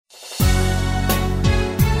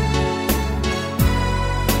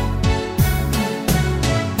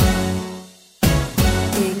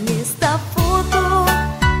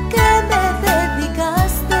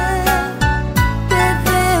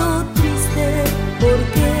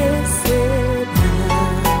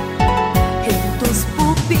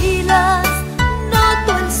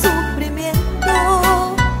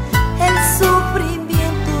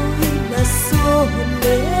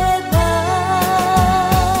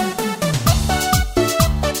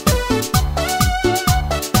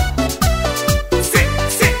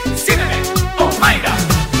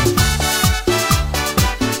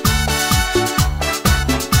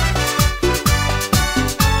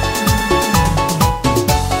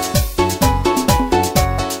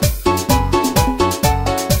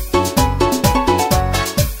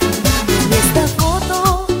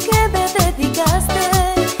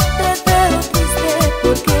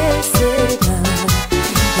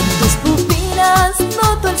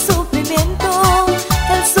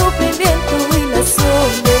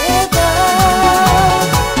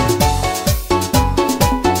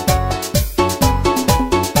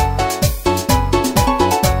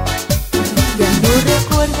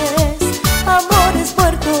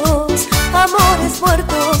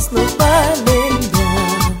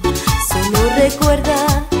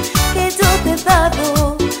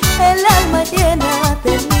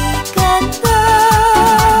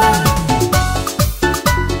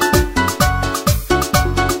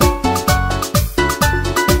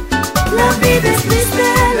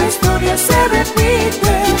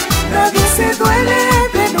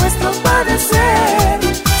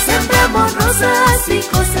rosas y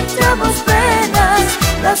cosechamos penas,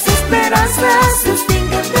 las esperanzas se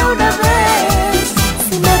extinguen de una vez.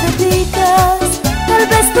 Si me dedicas tal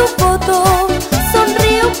vez tu foto,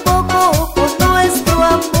 sonríe un poco por nuestro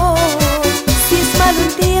amor. Si es malo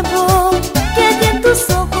el tiempo que hay en tus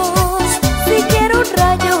ojos, si quiero un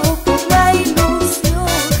rayo por la ilusión,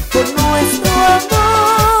 por nuestro amor.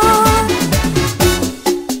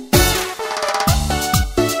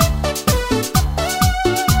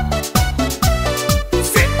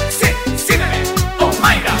 Sígueme,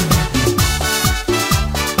 Omayra.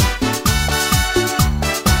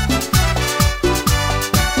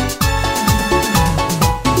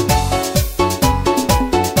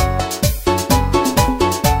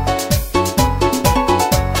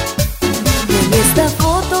 En esta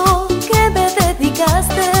foto que me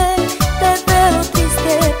dedicaste, te veo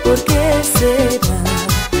triste, ¿por qué será?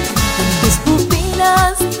 En tus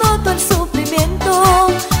pupilas noto el sufrimiento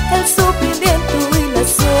y la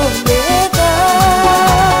soledad.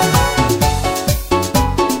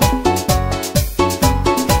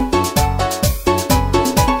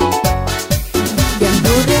 Ya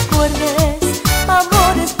no recuerdes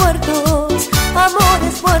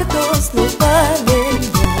amores muertos no valen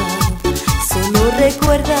ya. Solo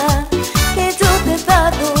recuerda que yo te he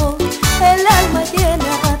dado el alma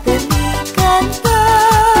llena de mi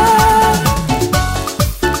cantar.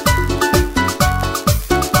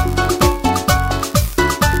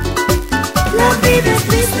 La vida es